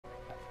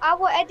I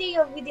will edit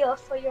your video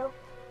for you.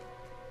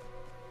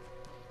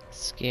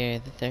 Scare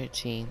the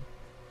 13.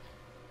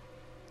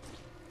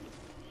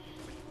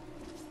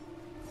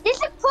 This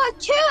is part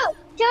 2.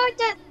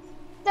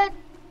 This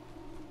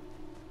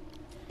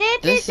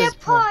This is the is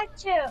part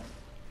 2.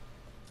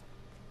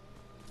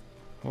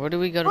 Where do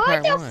we go to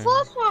Where's part the 1?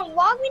 first one?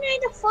 Why we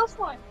need the first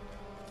one?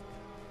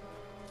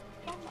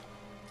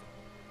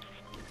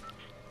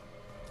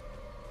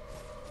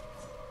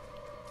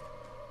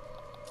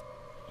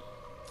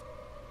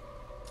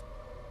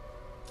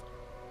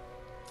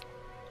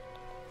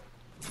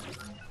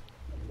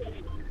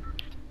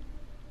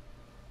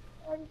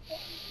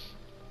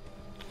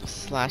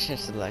 Slasher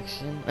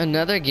selection.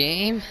 Another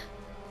game?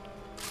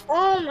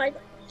 Oh my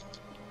god.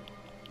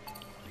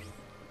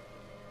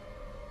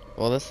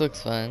 Well, this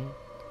looks fun.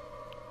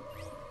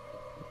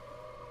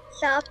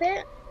 Stop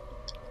it.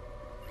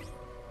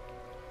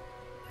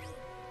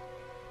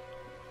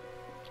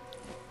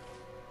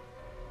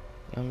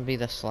 I'm gonna be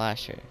the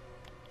slasher.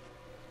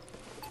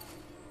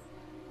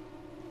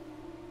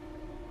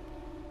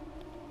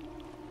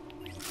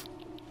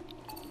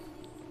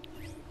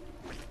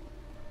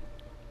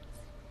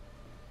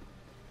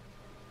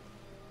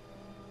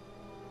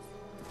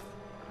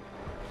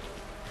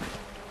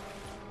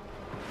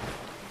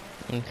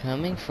 I'm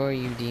coming for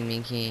you,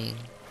 Demon King.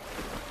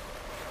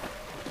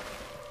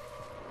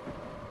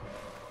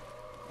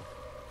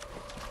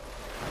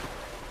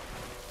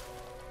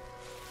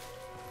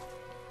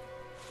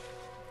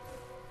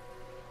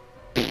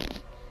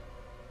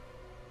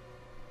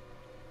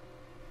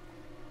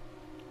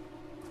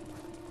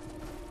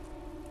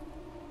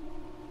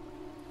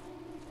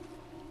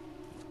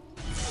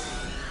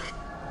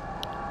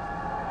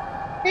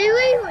 Hey,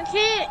 wait, we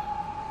can't.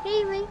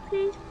 Hey, wait,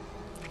 please.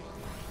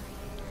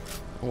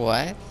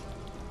 What?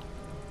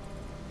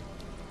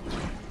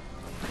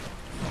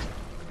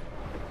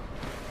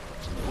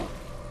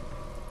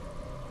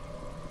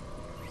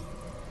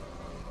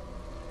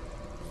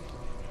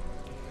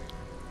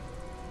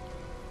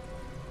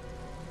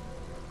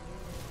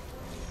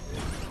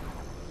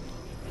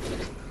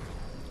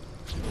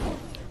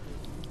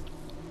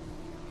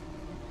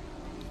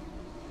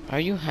 Are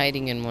you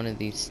hiding in one of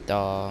these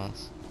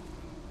stalls?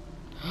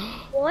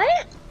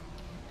 What?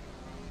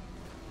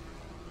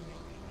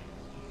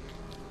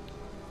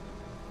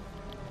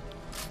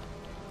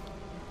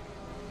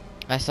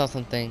 I saw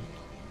something.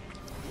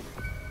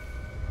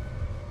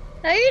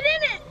 No, you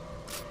didn't.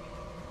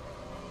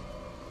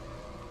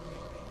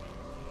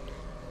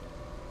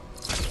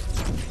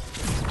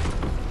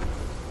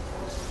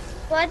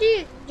 Why do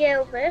you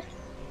get this?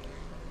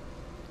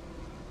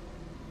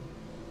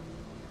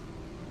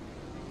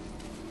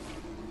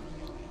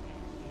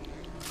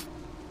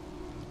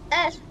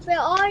 S, where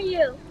are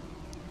you?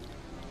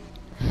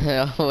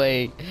 Oh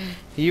wait,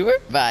 you were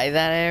by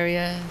that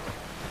area?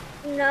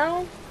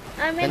 No,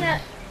 I'm in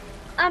Then-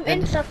 I'm in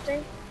then-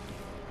 something.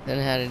 Then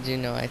how did you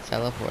know I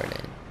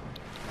teleported?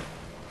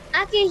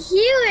 I can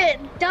hear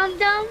it, dum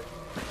dum.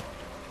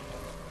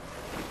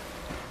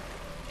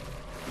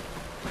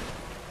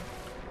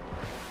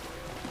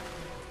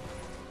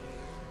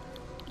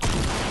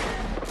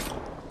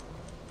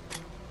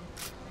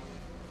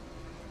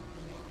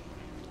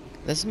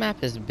 This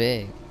map is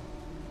big.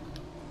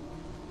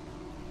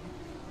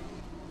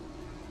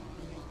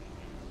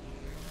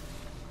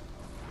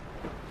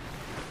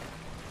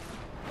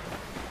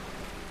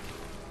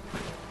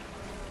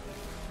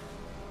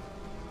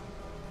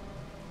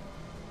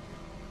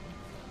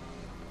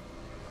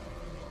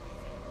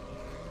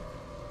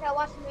 Yeah,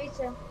 watch me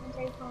too.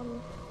 Until you call me.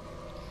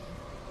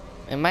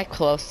 Am I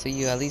close to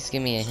you? At least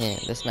give me a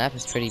hint. This map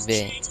is pretty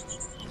big.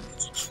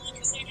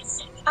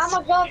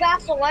 I'ma go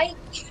raffle, right?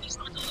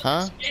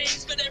 Huh?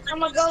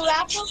 I'ma go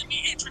raffle.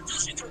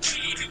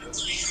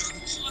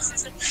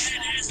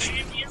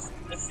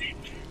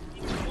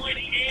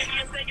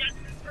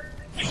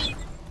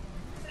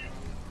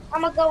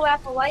 I'ma go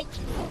raffle, right?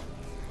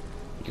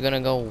 You gonna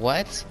go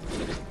what?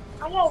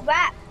 I'm gonna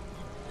rap.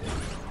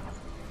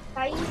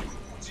 Right?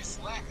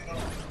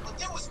 But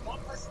there was one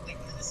person that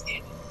couldn't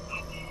stand it.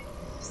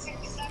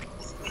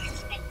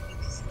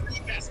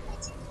 Basketball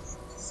team.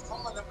 He's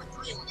calling number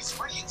 3 when he's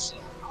free and shit.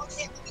 All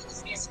he had to do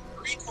was answer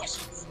 3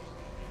 questions.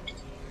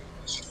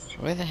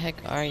 Where the heck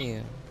are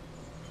you?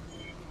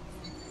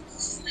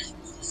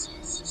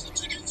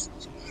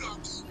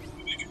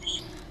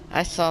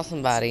 I saw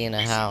somebody in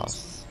a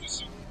house.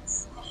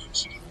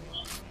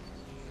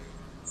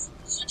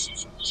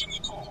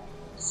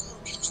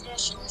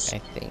 I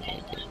think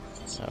I did.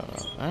 I don't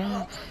know. I don't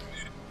know.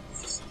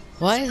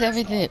 Why is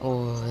everything...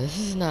 Oh, this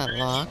is not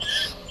locked.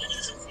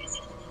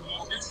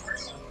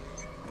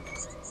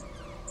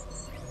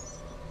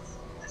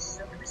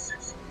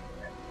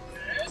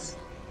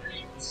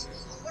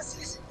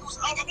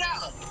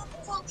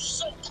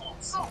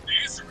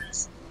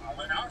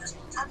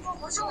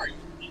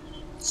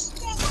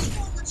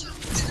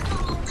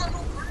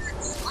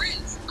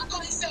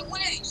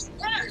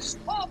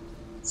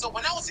 So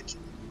when I was a kid,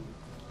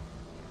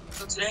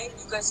 so today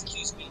you guys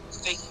accused me of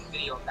faking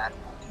video of that.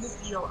 In this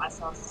video, I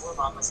found 4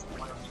 llamas in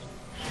one of them.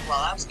 While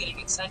I was getting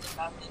excited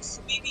about this,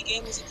 the BB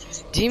game was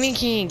accusing me. Demon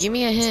King, give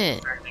me a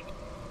hint.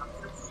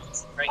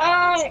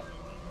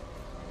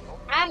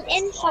 I'm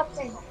in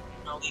something.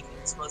 I'll even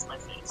expose my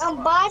face.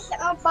 Boss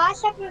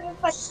something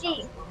with a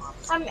C.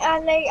 Some.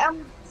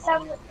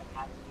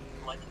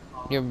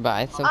 You're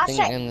by something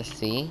Also, in the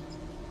sea?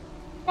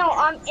 no,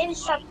 I'm in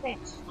something.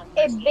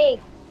 It's big.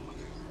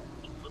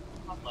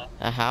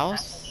 A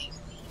house?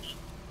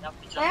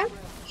 Huh?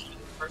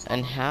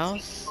 An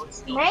house?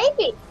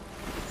 Maybe.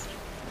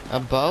 A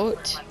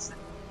boat?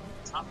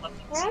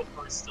 Huh?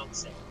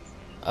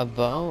 A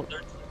boat?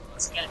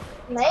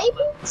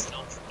 Maybe.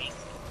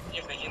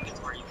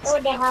 Or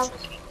the house.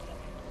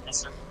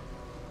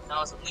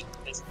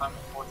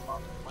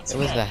 It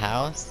was the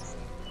house?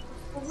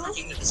 The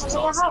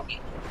house.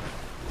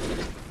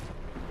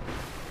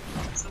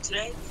 So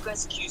today, you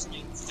guys accused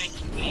me of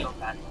faking video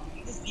about it.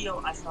 In this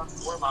video, I found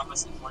 4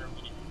 llamas in 1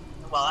 minute.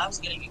 And while I was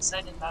getting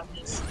excited about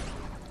this,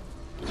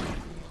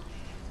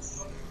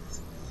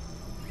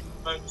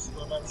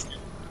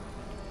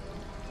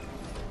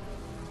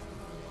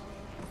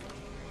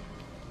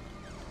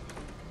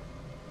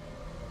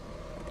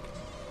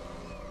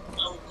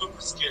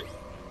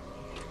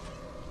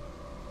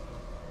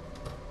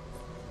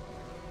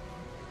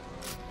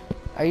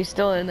 Are you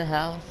still in the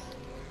house?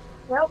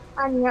 Nope,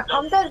 I'm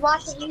just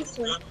watching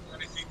YouTube.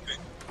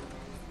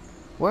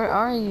 Where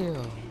are you?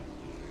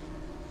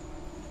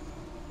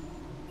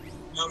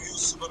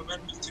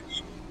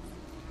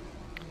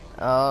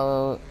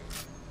 Oh,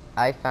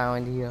 I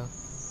found you.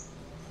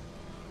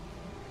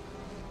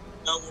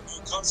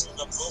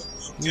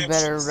 You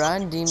better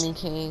run, Demon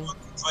King.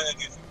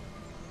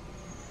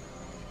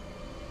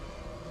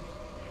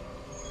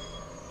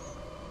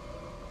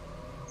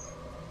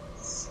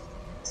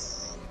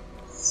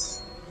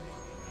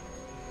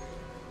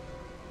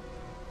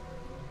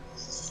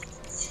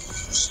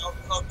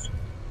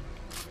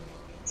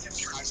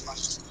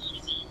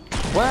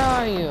 Where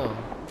are you?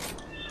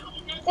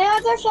 They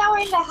have the shower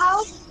in the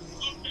house.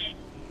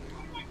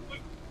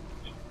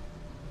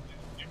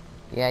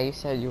 Yeah, you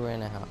said you were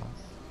in a house.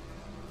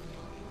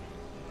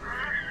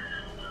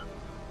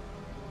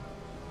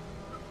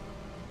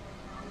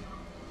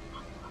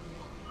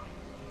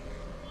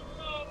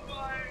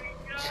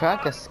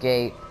 Truck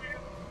escape.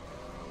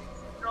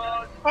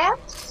 Huh?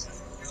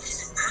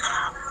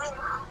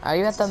 Are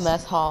you at the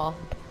mess hall?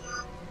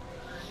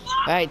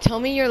 Alright, tell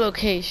me your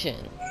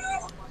location.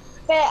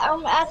 But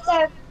I'm at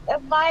the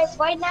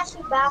right next to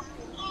the bathroom.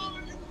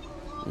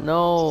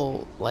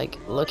 No, like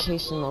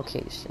location.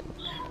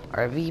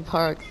 RV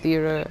park,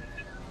 theater,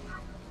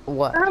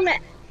 what?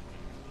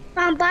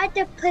 I'm by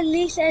the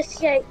police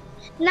escape.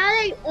 Now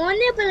they on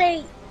it, but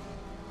like,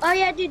 all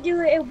you have to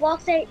do is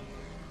walk like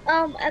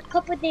a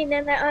couple things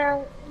and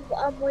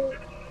wait.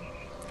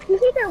 You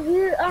see the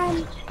weird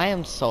I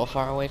am so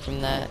far away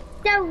from that.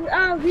 the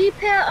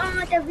repair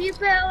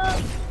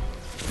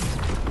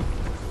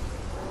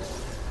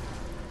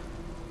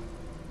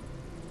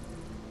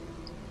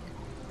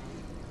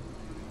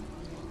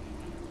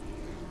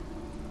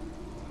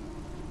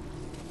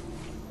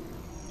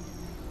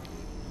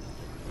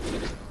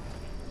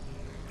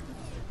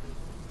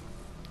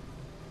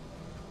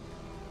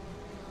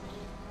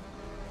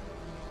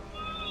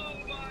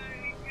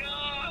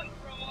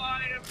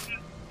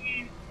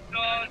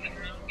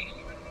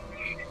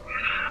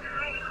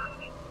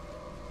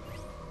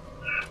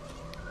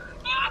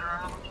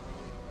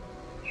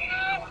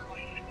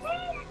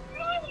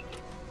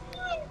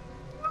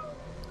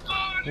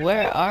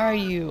Where are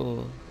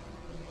you?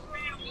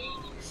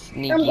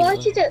 Sneaky. I'm going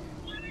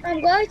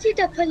to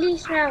the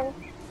police now.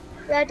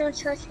 But I don't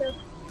trust you.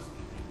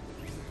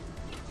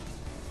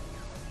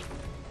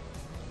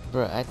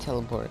 Bro, I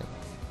teleported.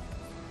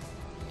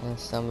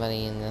 There's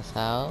somebody in this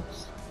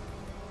house.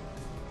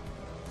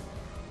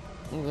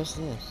 Ooh, what's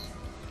this?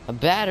 A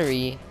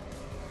battery?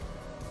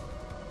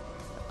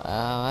 Oh,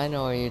 I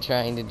know what you're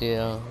trying to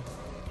do.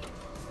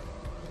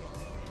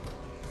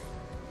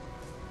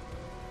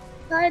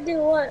 How to do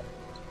what?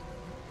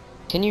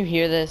 Can you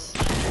hear this?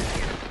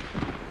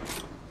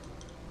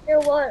 Do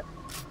what?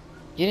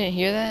 You didn't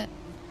hear that?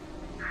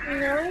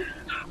 No.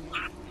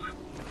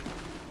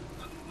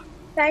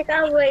 Like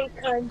I wait,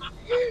 cause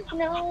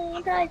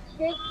no, I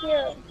tricked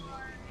you.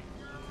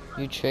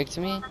 You tricked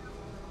me?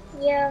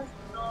 Yeah.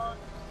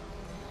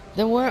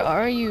 Then where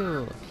are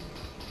you?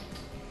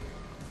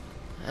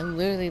 I'm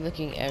literally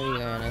looking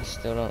everywhere and I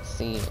still don't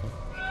see you.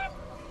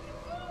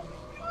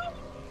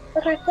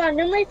 Okay, fine.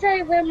 Let me tell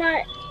you where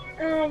my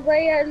where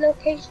your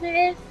location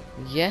is.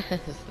 Yes,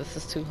 this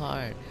is too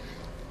hard.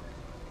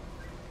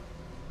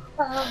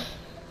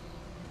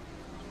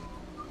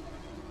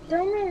 Do I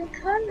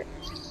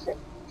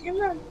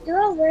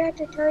where I have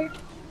to tell you?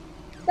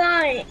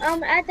 Fine.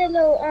 At the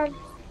little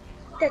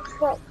the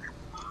truck.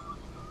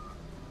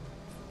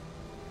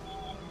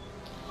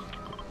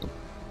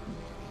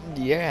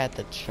 You're at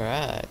the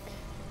truck.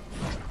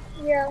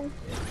 Yeah.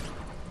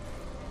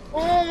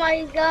 Oh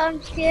my god,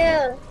 I'm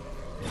scared.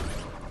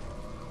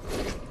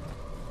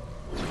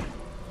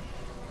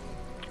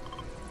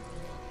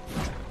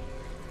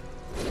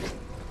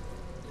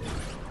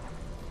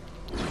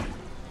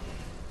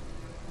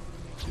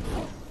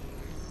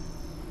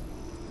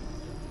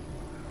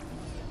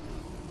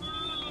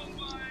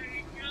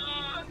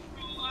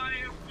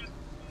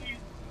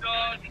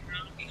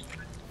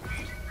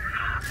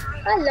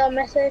 Hello,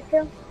 Mr.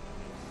 Phil.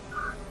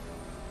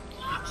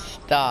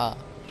 Stop.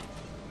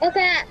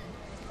 Okay,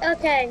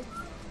 okay.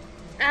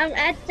 I'm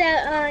at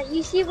the,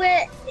 you see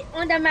where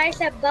on the map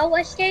said boat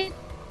escape?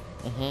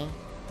 Mm-hmm.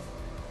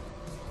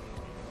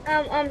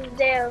 I'm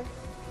there.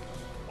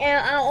 And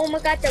I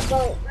almost got the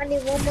boat. I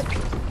need one more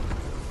piece.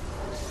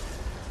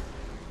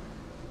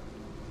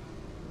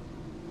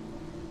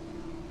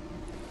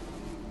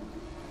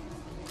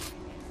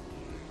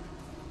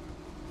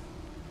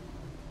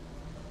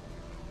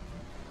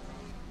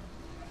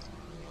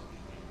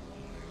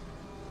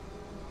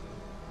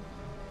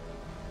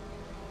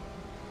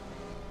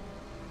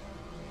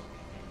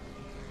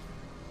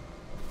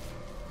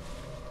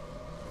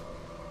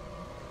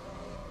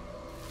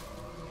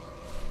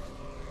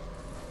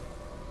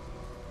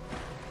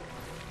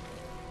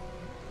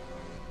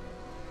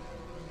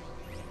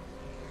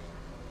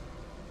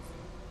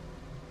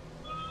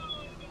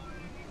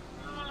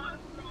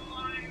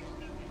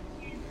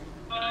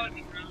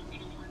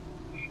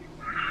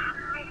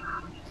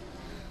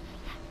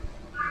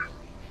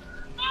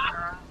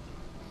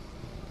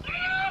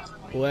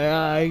 Where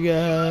I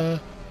go?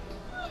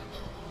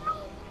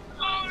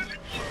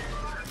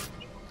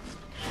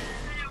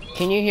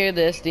 Can you hear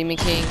this, Demon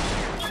King?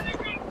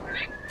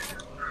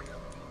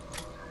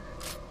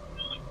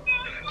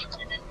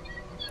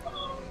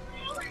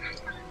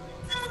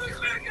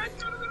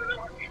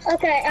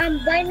 Okay,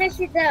 I'm right next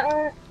to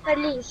the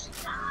police.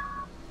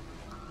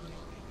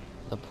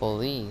 The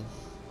police.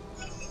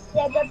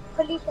 Yeah, the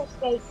police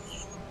escape.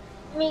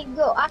 Me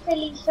go. I can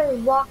leave her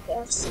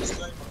walking.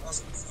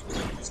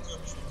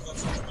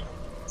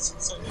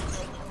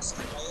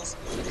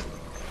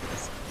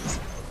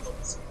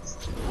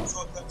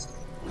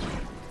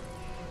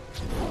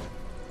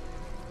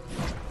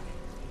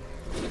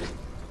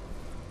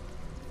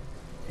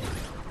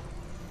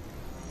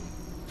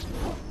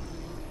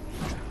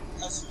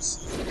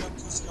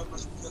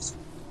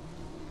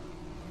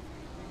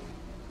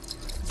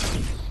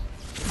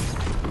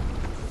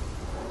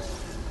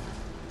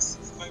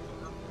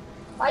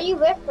 Why you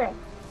with her?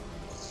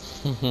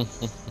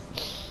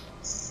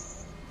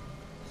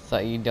 So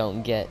you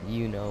don't get,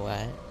 you know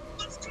what?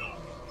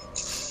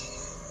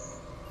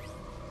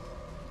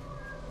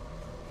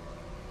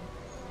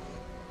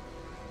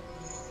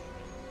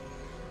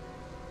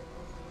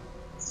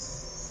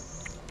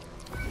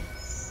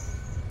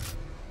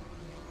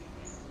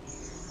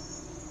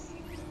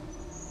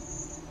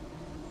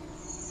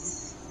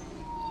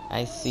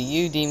 I see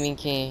you, Demon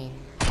King.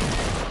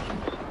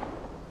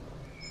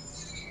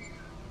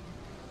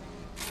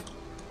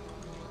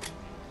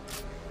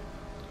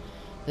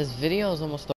 This video is almost